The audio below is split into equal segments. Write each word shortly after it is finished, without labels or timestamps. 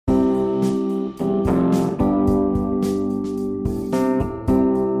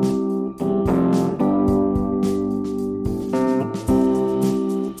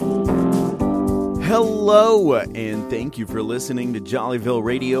Hello, and thank you for listening to Jollyville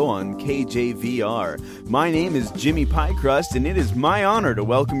Radio on KJVR. My name is Jimmy Piecrust, and it is my honor to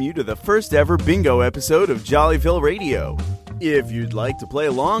welcome you to the first ever bingo episode of Jollyville Radio. If you'd like to play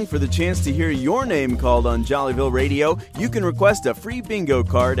along for the chance to hear your name called on Jollyville Radio, you can request a free bingo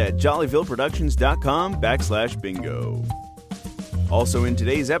card at jollyvilleproductions.com/bingo. Also in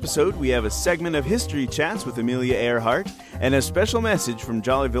today's episode, we have a segment of History Chats with Amelia Earhart and a special message from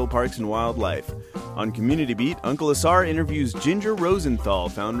Jollyville Parks and Wildlife. On Community Beat, Uncle Asar interviews Ginger Rosenthal,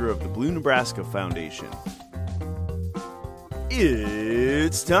 founder of the Blue Nebraska Foundation.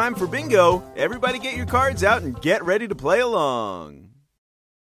 It's time for bingo! Everybody get your cards out and get ready to play along!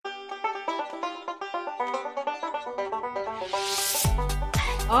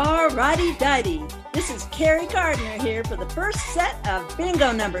 Alrighty-dighty. This is Carrie Gardner here for the first set of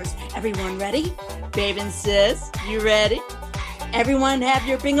bingo numbers. Everyone ready? Babe and sis, you ready? Everyone have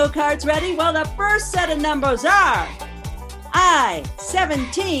your bingo cards ready? Well, the first set of numbers are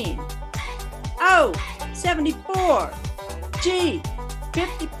I-17, O-74,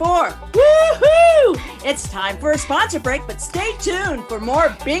 G-54. Woohoo! It's time for a sponsor break, but stay tuned for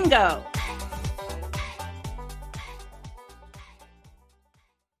more bingo.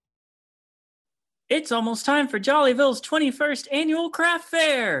 It's almost time for Jollyville's 21st annual craft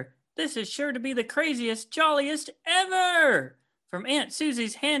fair. This is sure to be the craziest, jolliest ever. From Aunt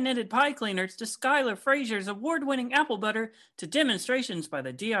Susie's hand-knitted pie cleaners to Skylar Frazier's award-winning apple butter to demonstrations by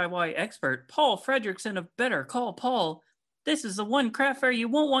the DIY expert Paul Fredrickson of Better Call Paul, this is the one craft fair you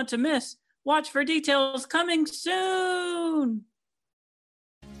won't want to miss. Watch for details coming soon.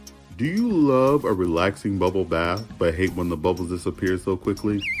 Do you love a relaxing bubble bath but hate when the bubbles disappear so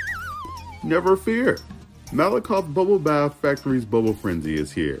quickly? Never fear. Malakoff Bubble Bath Factory's Bubble Frenzy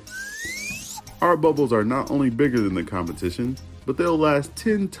is here. Our bubbles are not only bigger than the competition, but they'll last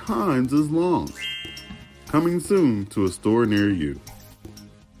 10 times as long. Coming soon to a store near you.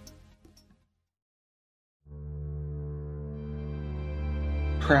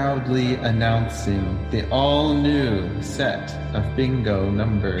 Proudly announcing the all-new set of bingo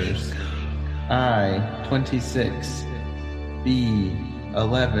numbers. I-26,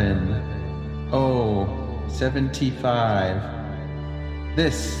 B-11, O-75.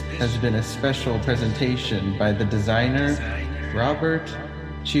 This has been a special presentation by the designer, Robert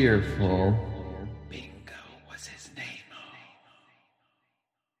Cheerful. Bingo was his name.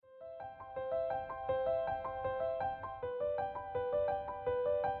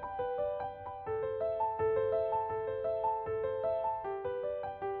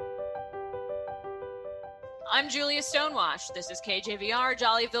 I'm Julia Stonewash. This is KJVR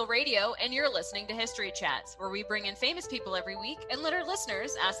Jollyville Radio, and you're listening to History Chats, where we bring in famous people every week and let our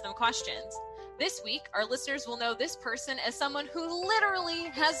listeners ask them questions. This week, our listeners will know this person as someone who literally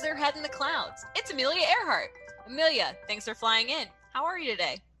has their head in the clouds. It's Amelia Earhart. Amelia, thanks for flying in. How are you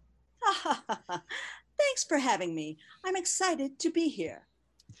today? Thanks for having me. I'm excited to be here.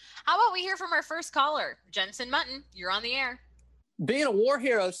 How about we hear from our first caller, Jensen Mutton? You're on the air. Being a war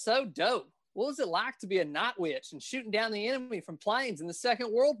hero is so dope. What was it like to be a night witch and shooting down the enemy from planes in the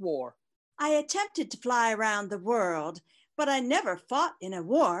Second World War? I attempted to fly around the world, but I never fought in a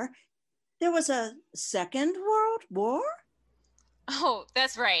war. There was a Second World War? Oh,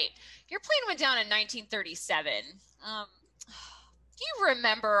 that's right. Your plane went down in 1937. Do you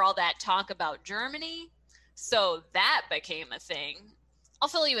remember all that talk about Germany? So that became a thing. I'll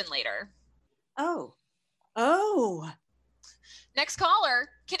fill you in later. Oh. Next caller,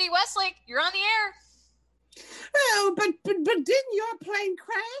 Kitty Westlake, you're on the air. Oh, but didn't your plane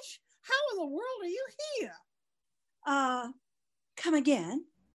crash? How in the world are you here? Come again?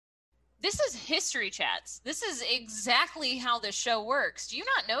 This is History Chats. This is exactly how the show works. Do you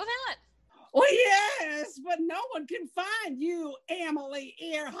not know that? Oh, yes, but no one can find you, Emily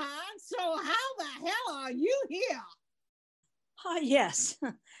Earhart. So how the hell are you here? Yes.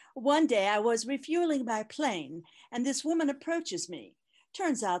 One day I was refueling my plane, and this woman approaches me.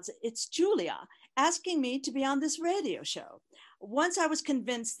 Turns out it's Julia, asking me to be on this radio show. Once I was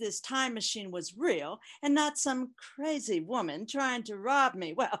convinced this time machine was real and not some crazy woman trying to rob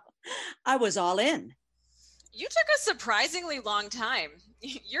me, well, I was all in. You took a surprisingly long time.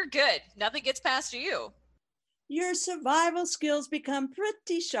 You're good. Nothing gets past you. Your survival skills become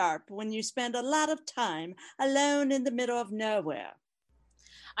pretty sharp when you spend a lot of time alone in the middle of nowhere.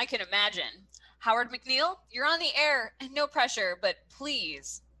 I can imagine. Howard McNeil, you're on the air, and no pressure, but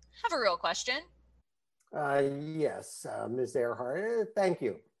please, have a real question. Yes, Ms. Earhart, thank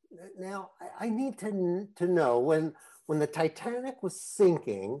you. Now, I need to know when the Titanic was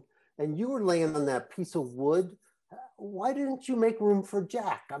sinking and you were laying on that piece of wood, why didn't you make room for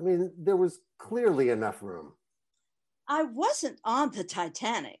Jack? I mean, there was clearly enough room. I wasn't on the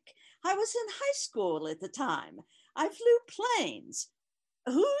Titanic. I was in high school at the time. I flew planes.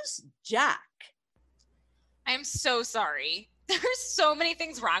 Who's Jack? I am so sorry. There's so many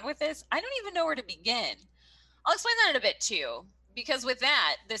things wrong with this. I don't even know where to begin. I'll explain that in a bit too, because with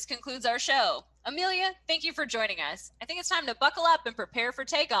that, this concludes our show. Amelia, thank you for joining us. I think it's time to buckle up and prepare for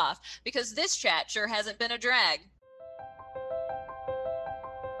takeoff, because this chat sure hasn't been a drag.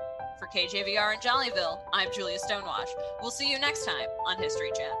 For KJVR in Jollyville, I'm Julia Stonewash. We'll see you next time on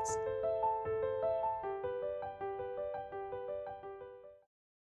History Chats.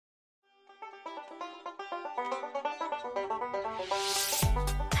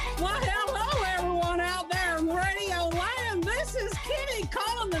 Well, hello, everyone out there in Radio Land. This is Kitty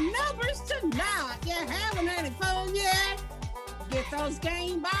calling the numbers tonight. You having any fun yet? Get those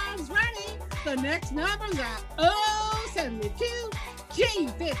game bombs ready. The next numbers are 072,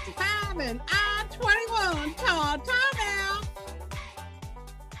 G55, and I-21. Ta-ta now.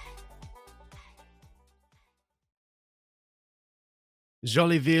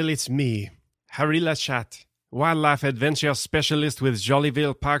 Jollyville, it's me, Harry Lachat, Wildlife Adventure Specialist with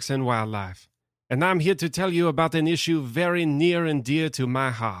Jollyville Parks and Wildlife. And I'm here to tell you about an issue very near and dear to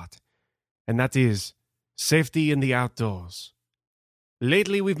my heart, and that is safety in the outdoors.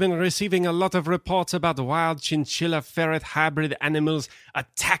 Lately, we've been receiving a lot of reports about wild chinchilla ferret hybrid animals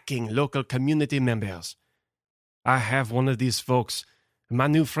attacking local community members. I have one of these folks, my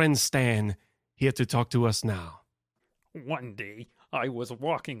new friend Stan, here to talk to us now. One day, I was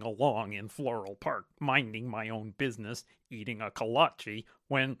walking along in Floral Park, minding my own business, eating a kolache,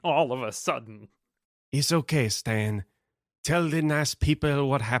 when all of a sudden... It's okay, Stan. Tell the nice people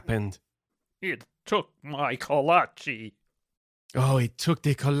what happened. It took my kolache. Oh, it took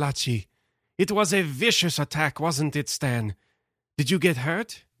the kolache. It was a vicious attack, wasn't it, Stan? Did you get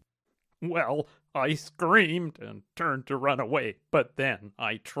hurt? Well, I screamed and turned to run away, but then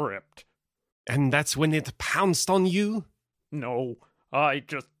I tripped. And that's when it pounced on you? No, I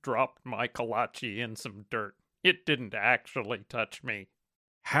just dropped my kolache in some dirt. It didn't actually touch me.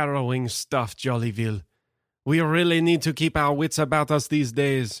 Harrowing stuff, Jollyville. We really need to keep our wits about us these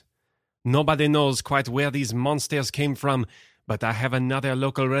days. Nobody knows quite where these monsters came from, but I have another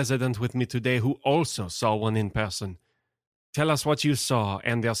local resident with me today who also saw one in person. Tell us what you saw,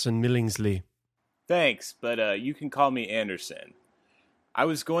 Anderson Millingsley. Thanks, but you can call me Anderson. I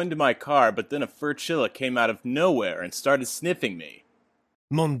was going to my car, but then a furchilla came out of nowhere and started sniffing me.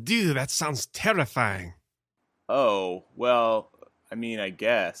 Mon Dieu, that sounds terrifying. Oh, well, I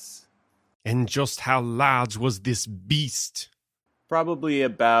guess. And just how large was this beast? Probably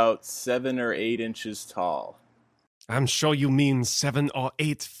about 7 or 8 inches tall. I'm sure you mean 7 or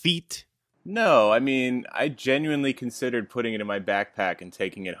 8 feet? No, I genuinely considered putting it in my backpack and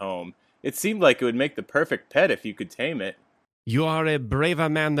taking it home. It seemed like it would make the perfect pet if you could tame it. You are a braver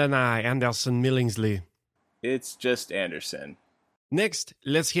man than I, Anderson Millingsley. It's just Anderson. Next,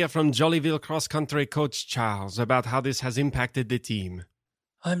 let's hear from Jollyville cross-country coach Charles about how this has impacted the team.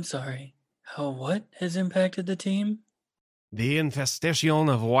 I'm sorry. How what has impacted the team? The infestation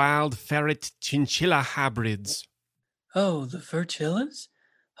of wild ferret chinchilla hybrids. Oh, the furchillas?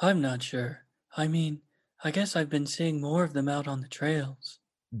 I'm not sure. I guess I've been seeing more of them out on the trails.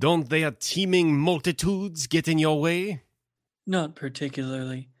 Don't their teeming multitudes get in your way? Not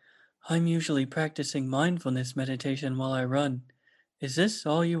particularly. I'm usually practicing mindfulness meditation while I run. Is this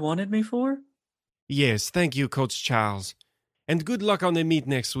all you wanted me for? Yes, thank you, Coach Charles. And good luck on the meet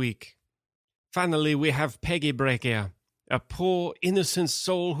next week. Finally, we have Peggy Breaker, a poor, innocent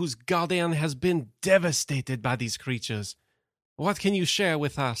soul whose guardian has been devastated by these creatures. What can you share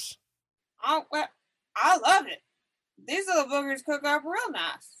with us? Oh, well, I love it. These little boogers cook up real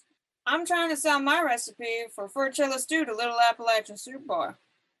nice. I'm trying to sell my recipe for furchilla stew to Little Appalachian Soup Bar.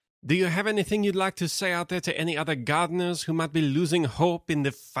 Do you have anything you'd like to say out there to any other gardeners who might be losing hope in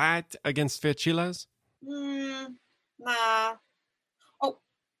the fight against furchillas? Nah. Oh,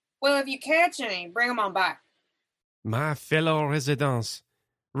 well, if you catch any, bring them on by. My fellow residents,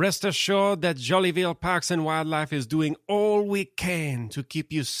 rest assured that Jollyville Parks and Wildlife is doing all we can to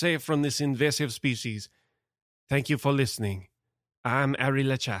keep you safe from this invasive species. Thank you for listening. I'm Ari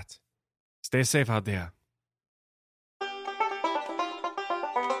Lechat. Stay safe out there.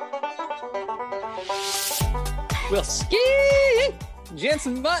 Well, ski!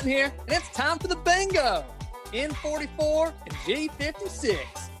 Jensen Button here, and it's time for the bingo. N44 and G56.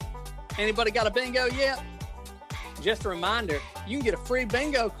 Anybody got a bingo yet? Just a reminder, you can get a free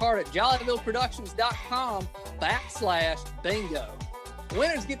bingo card at jollyvilleproductions.com/bingo.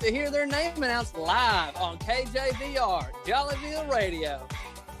 Winners get to hear their name announced live on KJVR, Jollyville Radio.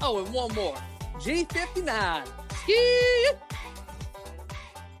 Oh, and one more, G59. Ski!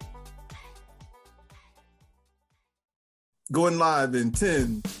 Going live in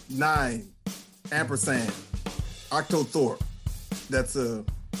 10, 9, ampersand, Octothorpe. That's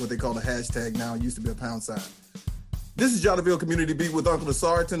what they call a hashtag now. It used to be a pound sign. This is Jollyville Community Beat with Uncle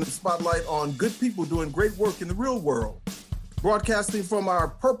Asar, turning the spotlight on good people doing great work in the real world. Broadcasting from our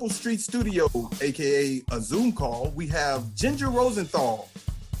Purple Street studio, aka a Zoom call, we have Ginger Rosenthal,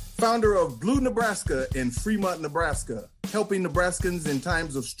 founder of Blue Nebraska in Fremont, Nebraska, helping Nebraskans in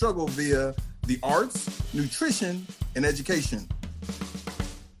times of struggle via the arts, nutrition, and education.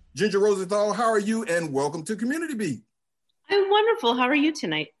 Ginger Rosenthal, how are you? And welcome to Community Beat. I'm wonderful. How are you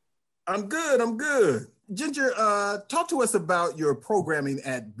tonight? I'm good. Ginger, talk to us about your programming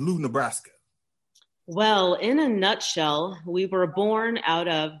at Blue Nebraska. Well, in a nutshell, we were born out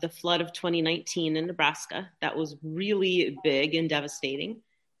of the flood of 2019 in Nebraska. That was really big and devastating.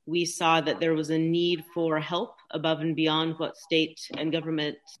 We saw that there was a need for help above and beyond what state and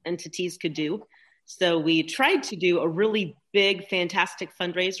government entities could do. So we tried to do a really big, fantastic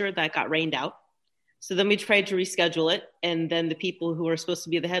fundraiser that got rained out. So then we tried to reschedule it. And then the people who were supposed to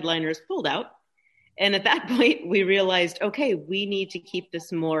be the headliners pulled out. And at that point, we realized, okay, we need to keep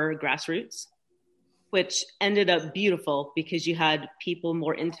this more grassroots, which ended up beautiful because you had people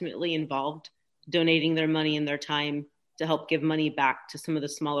more intimately involved, donating their money and their time to help give money back to some of the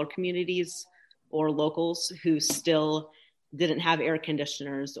smaller communities or locals who still didn't have air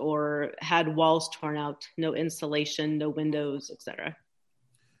conditioners or had walls torn out, no insulation, no windows, etc.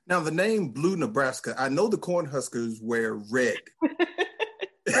 Now, the name Blue Nebraska, I know the Cornhuskers wear red.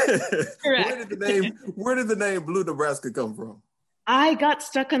 Where did the name Blue Nebraska come from? I got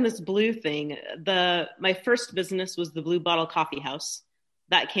stuck on this blue thing. My first business was the Blue Bottle Coffee House.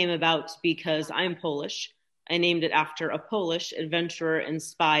 That came about because I'm Polish. I named it after a Polish adventurer and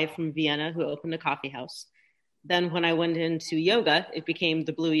spy from Vienna who opened a coffee house. Then when I went into yoga, it became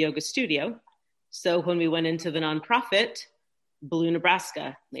the Blue Yoga Studio. So when we went into the nonprofit, Blue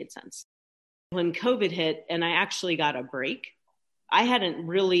Nebraska made sense. When COVID hit and I actually got a break, I hadn't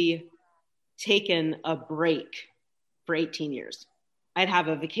really taken a break for 18 years. I'd have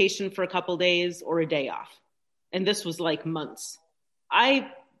a vacation for a couple days or a day off. And this was like months. I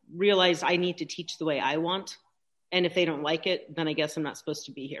realized I need to teach the way I want. And if they don't like it, then I guess I'm not supposed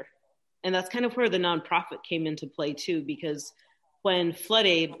to be here. And that's kind of where the nonprofit came into play too, because when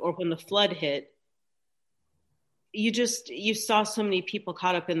the flood hit, you saw so many people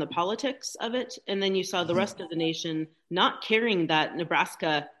caught up in the politics of it. And then you saw the rest of the nation not caring that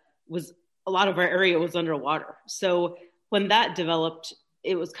Nebraska a lot of our area was underwater. So when that developed,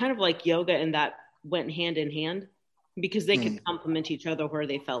 it was kind of like yoga and that went hand in hand because they could complement each other where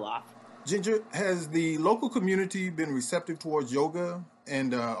they fell off. Ginger, has the local community been receptive towards yoga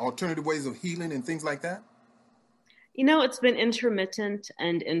and alternative ways of healing and things like that? You know, it's been intermittent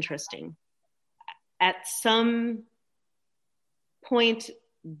and interesting. At some point,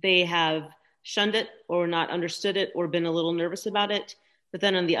 they have shunned it or not understood it or been a little nervous about it. But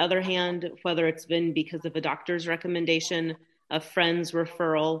then on the other hand, whether it's been because of a doctor's recommendation, a friend's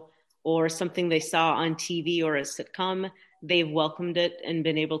referral, or something they saw on TV or a sitcom, they've welcomed it and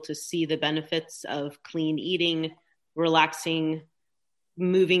been able to see the benefits of clean eating, relaxing,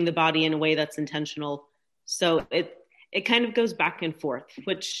 moving the body in a way that's intentional. So it kind of goes back and forth,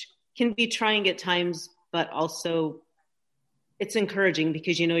 which can be trying at times, but also it's encouraging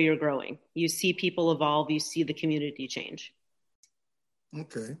because you know you're growing. You see people evolve, you see the community change.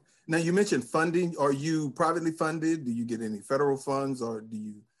 Okay. Now you mentioned funding. Are you privately funded? Do you get any federal funds or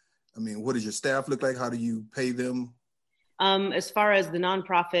what does your staff look like? How do you pay them? As far as the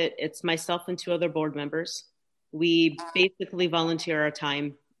nonprofit, it's myself and 2 other board members. We basically volunteer our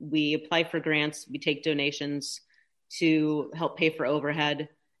time. We apply for grants. We take donations to help pay for overhead.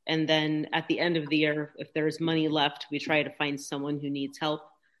 And then at the end of the year, if there's money left, we try to find someone who needs help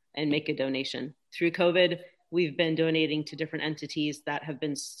and make a donation. Through COVID, we've been donating to different entities that have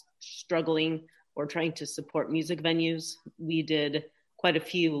been struggling or trying to support music venues. We did quite a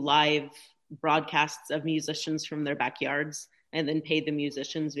few live broadcasts of musicians from their backyards and then paid the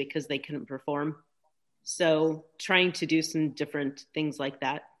musicians because they couldn't perform. So trying to do some different things like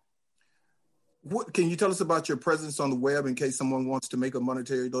that. What can you tell us about your presence on the web in case someone wants to make a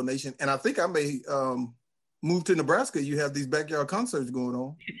monetary donation? And I think I may move to Nebraska. You have these backyard concerts going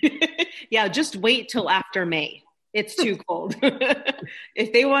on. Yeah, just wait till after May. It's too cold.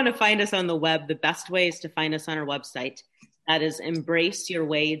 If they want to find us on the web, the best way is to find us on our website. That is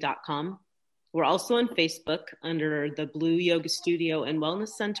embraceyourway.com. We're also on Facebook under the Blue Yoga Studio and Wellness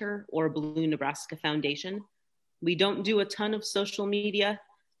Center or Blue Nebraska Foundation. We don't do a ton of social media.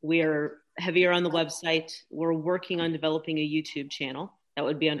 We're heavier on the website. We're working on developing a YouTube channel that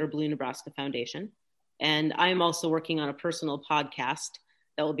would be under Blue Nebraska Foundation. And I'm also working on a personal podcast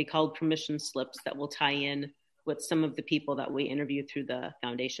that will be called Permission Slips that will tie in with some of the people that we interview through the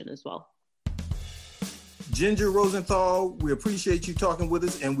foundation as well. Ginger Rosenthal, we appreciate you talking with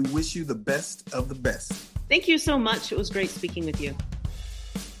us, and we wish you the best of the best. Thank you so much. It was great speaking with you.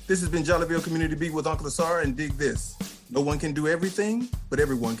 This has been Jollyville Community Beat with Uncle Asar, and dig this. No one can do everything, but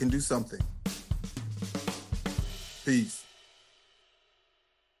everyone can do something. Peace.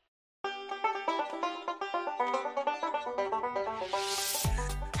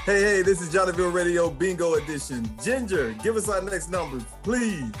 Hey, this is Jollyville Radio Bingo Edition. Ginger, give us our next numbers,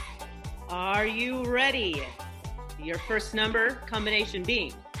 please. Are you ready? Your first number combination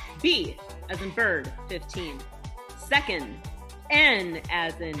being B as in bird, 15. Second, N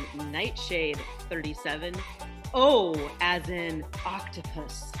as in nightshade, 37. O as in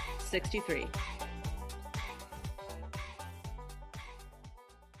octopus, 63.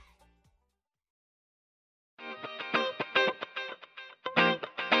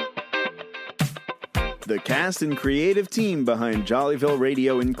 The cast and creative team behind Jollyville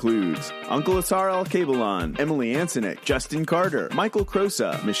Radio includes Uncle Asar Al-Kabelan, Emily Ansonik, Justin Carter, Michael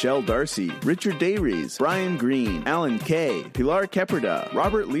Crosa, Michelle Darcy, Richard Dayries, Brian Green, Alan Kay, Pilar Keperda,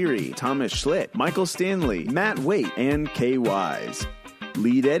 Robert Leary, Thomas Schlitt, Michael Stanley, Matt Waite, and Kay Wise.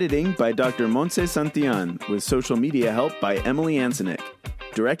 Lead editing by Dr. Montse Santillan, with social media help by Emily Ansonik.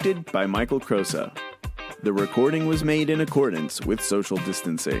 Directed by Michael Crosa. The recording was made in accordance with social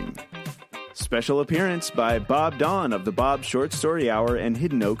distancing. Special appearance by Bob Dawn of the Bob Short Story Hour and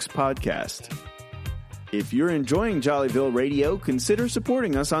Hidden Oaks podcast. If you're enjoying Jollyville Radio, consider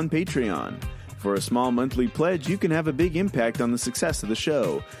supporting us on Patreon. For a small monthly pledge, you can have a big impact on the success of the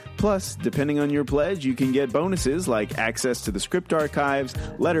show. Plus, depending on your pledge, you can get bonuses like access to the script archives,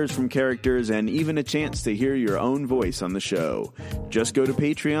 letters from characters, and even a chance to hear your own voice on the show. Just go to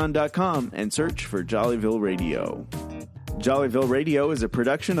patreon.com and search for Jollyville Radio. Jollyville Radio is a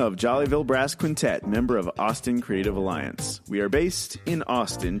production of Jollyville Brass Quintet, member of Austin Creative Alliance. We are based in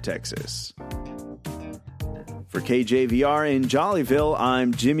Austin, Texas. For KJVR in Jollyville,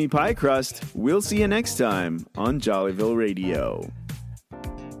 I'm Jimmy Piecrust. We'll see you next time on Jollyville Radio.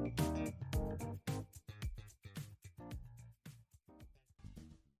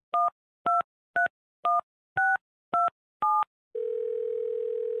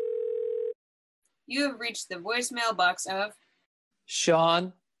 You have reached the voicemail box of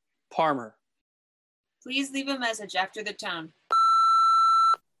Sean Parmer. Please leave a message after the tone.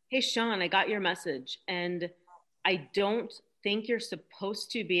 Hey, Sean, I got your message, and I don't think you're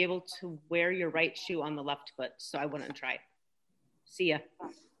supposed to be able to wear your right shoe on the left foot, so I wouldn't try. See ya.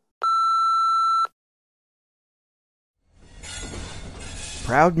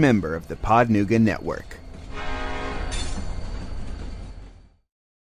 Proud member of the Podnuga Network.